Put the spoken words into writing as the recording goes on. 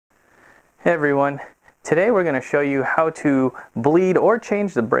Hey everyone, today we're going to show you how to bleed or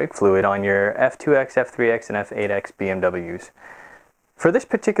change the brake fluid on your F2x, F3x, and F8x BMWs. For this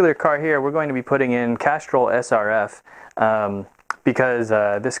particular car here, we're going to be putting in Castrol SRF because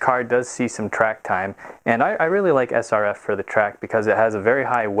this car does see some track time, and I really like SRF for the track because it has a very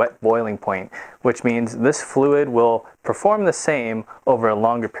high wet boiling point, which means this fluid will perform the same over a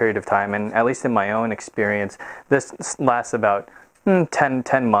longer period of time, and at least in my own experience, this lasts about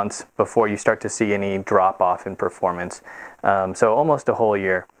 10 months before you start to see any drop off in performance. So almost a whole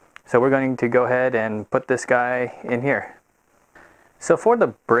year. So we're going to go ahead and put this guy in here. So for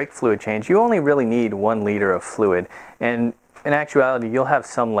the brake fluid change, you only really need 1 liter of fluid, and in actuality you'll have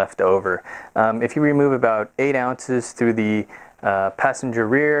some left over. If you remove about 8 ounces through the passenger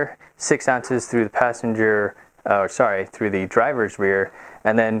rear, 6 ounces through the driver's rear,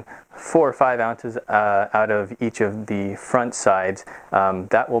 and then 4 or 5 ounces out of each of the front sides,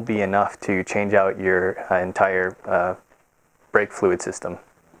 that will be enough to change out your entire brake fluid system.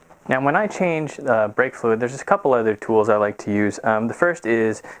 Now when I change brake fluid, there's just a couple other tools I like to use. The first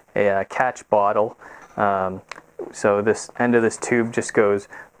is a catch bottle. So this end of this tube just goes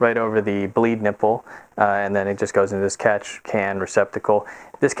right over the bleed nipple, and then it just goes into this catch can receptacle.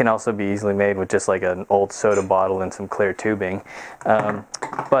 This can also be easily made with just like an old soda bottle and some clear tubing.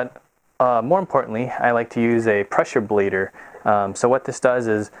 But more importantly, I like to use a pressure bleeder. So what this does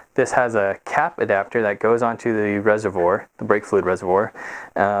is this has a cap adapter that goes onto the reservoir, the brake fluid reservoir,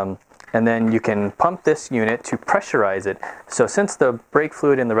 and then you can pump this unit to pressurize it. So since the brake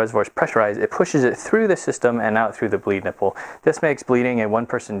fluid in the reservoir is pressurized, it pushes it through the system and out through the bleed nipple. This makes bleeding a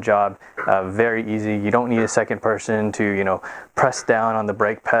one-person job very easy. You don't need a second person to, press down on the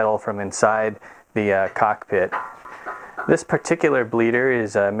brake pedal from inside the cockpit. This particular bleeder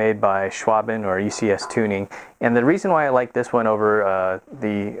is made by Schwaben or ECS Tuning, and the reason why I like this one over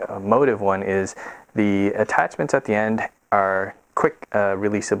the Motive one is the attachments at the end are quick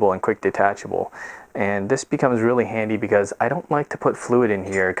releasable and quick detachable, and this becomes really handy because I don't like to put fluid in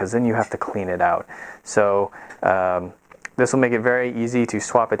here because then you have to clean it out. So this will make it very easy to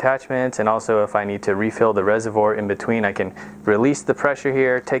swap attachments, and also if I need to refill the reservoir in between, I can release the pressure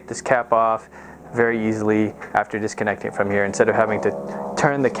here, take this cap off very easily after disconnecting from here, instead of having to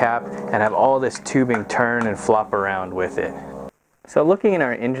turn the cap and have all this tubing turn and flop around with it. So looking in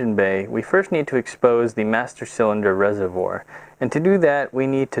our engine bay, we first need to expose the master cylinder reservoir, and to do that we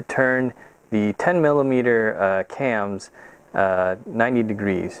need to turn the 10mm cams 90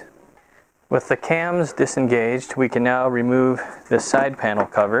 degrees. With the cams disengaged, we can now remove the side panel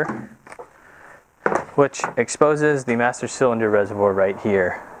cover, which exposes the master cylinder reservoir right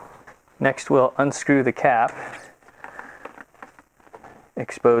here. Next we'll unscrew the cap,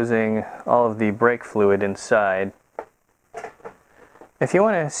 exposing all of the brake fluid inside. If you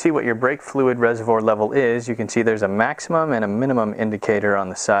want to see what your brake fluid reservoir level is, you can see there's a maximum and a minimum indicator on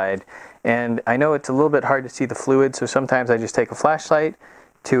the side. And I know it's a little bit hard to see the fluid, so sometimes I just take a flashlight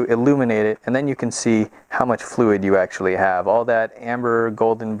to illuminate it, and then you can see how much fluid you actually have. All that amber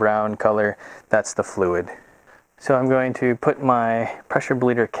golden brown color, that's the fluid. So I'm going to put my pressure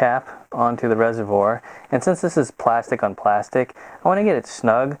bleeder cap onto the reservoir, and since this is plastic on plastic, I want to get it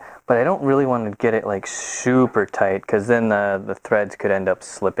snug, but I don't really want to get it like super tight because then the threads could end up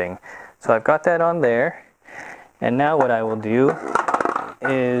slipping. So I've got that on there, and now what I will do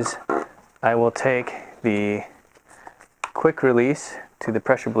is I will take the quick release to the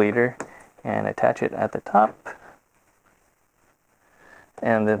pressure bleeder and attach it at the top,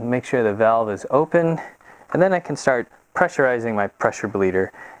 and then make sure the valve is open. And then I can start pressurizing my pressure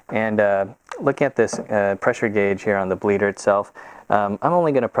bleeder. And looking at this pressure gauge here on the bleeder itself, I'm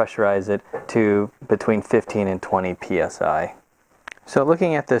only going to pressurize it to between 15 and 20 psi. So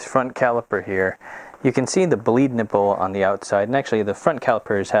looking at this front caliper here, you can see the bleed nipple on the outside, and actually the front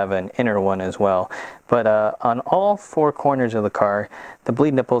calipers have an inner one as well. But on all 4 corners of the car, the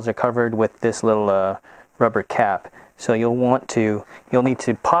bleed nipples are covered with this little rubber cap. So you'll need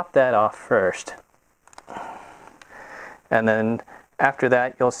to pop that off first. And then after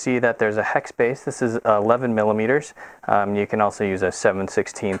that, you'll see that there's a hex base. This is 11 millimeters. You can also use a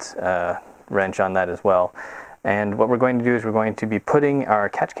 7/16 wrench on that as well. And what we're going to do is we're going to be putting our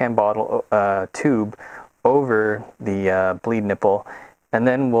catch can bottle tube over the bleed nipple, and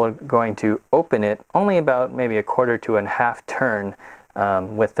then we're going to open it only about maybe a 1/4 to a 1/2 turn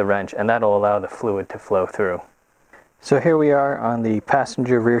with the wrench, and that'll allow the fluid to flow through. So here we are on the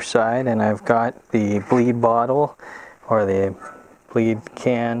passenger rear side, and I've got the bleed bottle or the bleed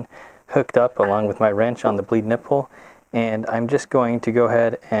can hooked up along with my wrench on the bleed nipple, and I'm just going to go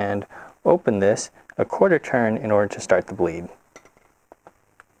ahead and open this a 1/4 turn in order to start the bleed.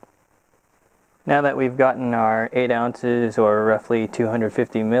 Now that we've gotten our 8 ounces or roughly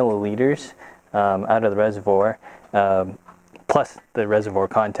 250 milliliters out of the reservoir, plus the reservoir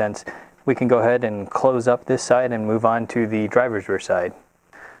contents, we can go ahead and close up this side and move on to the driver's rear side.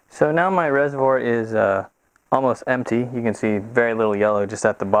 So now my reservoir is almost empty. You can see very little yellow just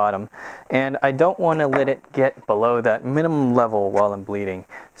at the bottom, and I don't want to let it get below that minimum level while I'm bleeding.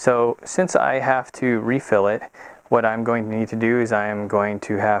 So since I have to refill it, what I'm going to need to do is I am going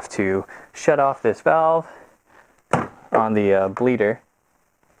to have to shut off this valve on the bleeder,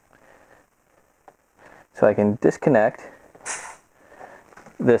 so I can disconnect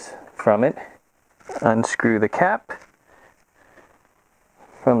this from it, unscrew the cap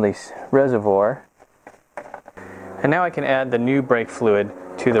from this reservoir, and now I can add the new brake fluid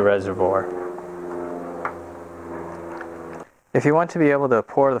to the reservoir. If you want to be able to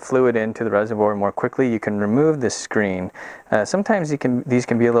pour the fluid into the reservoir more quickly, you can remove this screen. Sometimes these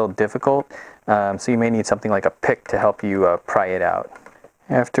can be a little difficult, so you may need something like a pick to help you pry it out.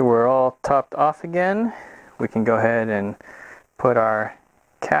 After we're all topped off again, we can go ahead and put our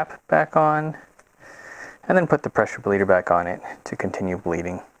cap back on, and then put the pressure bleeder back on it to continue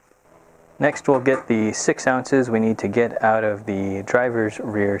bleeding. Next, we'll get the 6 ounces we need to get out of the driver's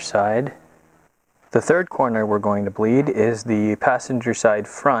rear side. The third corner we're going to bleed is the passenger side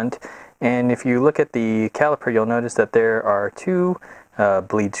front, and if you look at the caliper, you'll notice that there are 2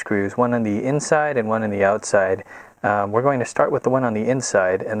 bleed screws, one on the inside and one on the outside. We're going to start with the one on the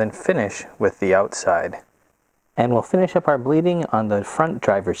inside and then finish with the outside. And we'll finish up our bleeding on the front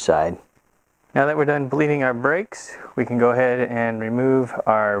driver's side. Now that we're done bleeding our brakes, we can go ahead and remove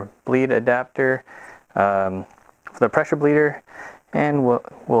our bleed adapter for the pressure bleeder, and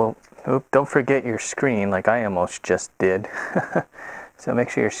don't forget your screen like I almost just did. So make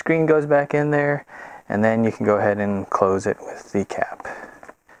sure your screen goes back in there, and then you can go ahead and close it with the cap.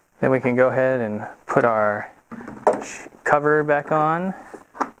 Then we can go ahead and put our cover back on,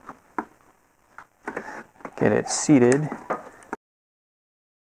 get it seated,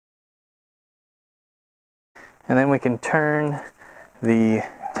 and then we can turn the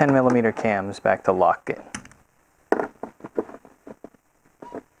 10mm cams back to lock it.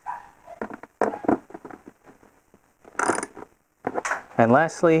 And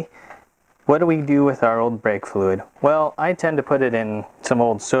lastly, what do we do with our old brake fluid? Well, I tend to put it in some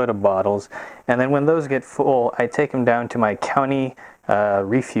old soda bottles, and then when those get full, I take them down to my county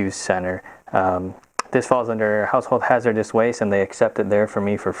refuse center. This falls under household hazardous waste, and they accept it there for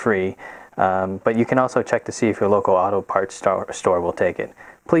me for free. But you can also check to see if your local auto parts store will take it.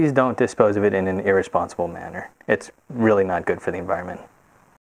 Please don't dispose of it in an irresponsible manner. It's really not good for the environment.